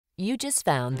You just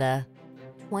found the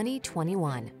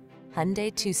 2021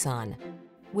 Hyundai Tucson.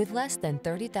 With less than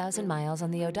 30,000 miles on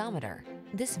the odometer,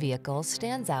 this vehicle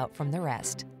stands out from the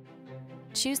rest.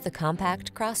 Choose the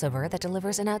compact crossover that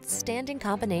delivers an outstanding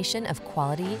combination of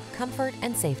quality, comfort,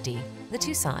 and safety, the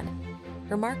Tucson.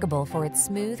 Remarkable for its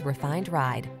smooth, refined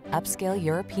ride, upscale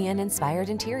European-inspired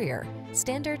interior,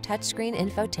 standard touchscreen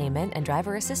infotainment and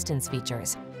driver assistance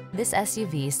features, this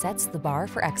SUV sets the bar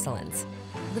for excellence.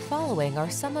 The following are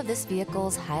some of this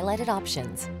vehicle's highlighted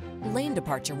options: lane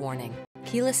departure warning,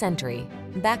 keyless entry,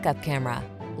 backup camera,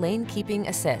 lane keeping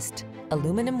assist,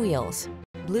 aluminum wheels,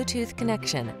 Bluetooth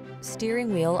connection,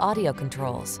 steering wheel audio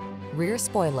controls, rear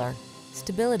spoiler,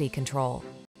 stability control,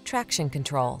 traction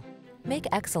control. Make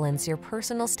excellence your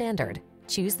personal standard.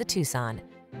 Choose the Tucson.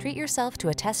 Treat yourself to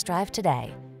a test drive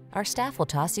today. Our staff will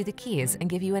toss you the keys and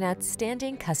give you an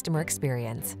outstanding customer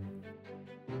experience.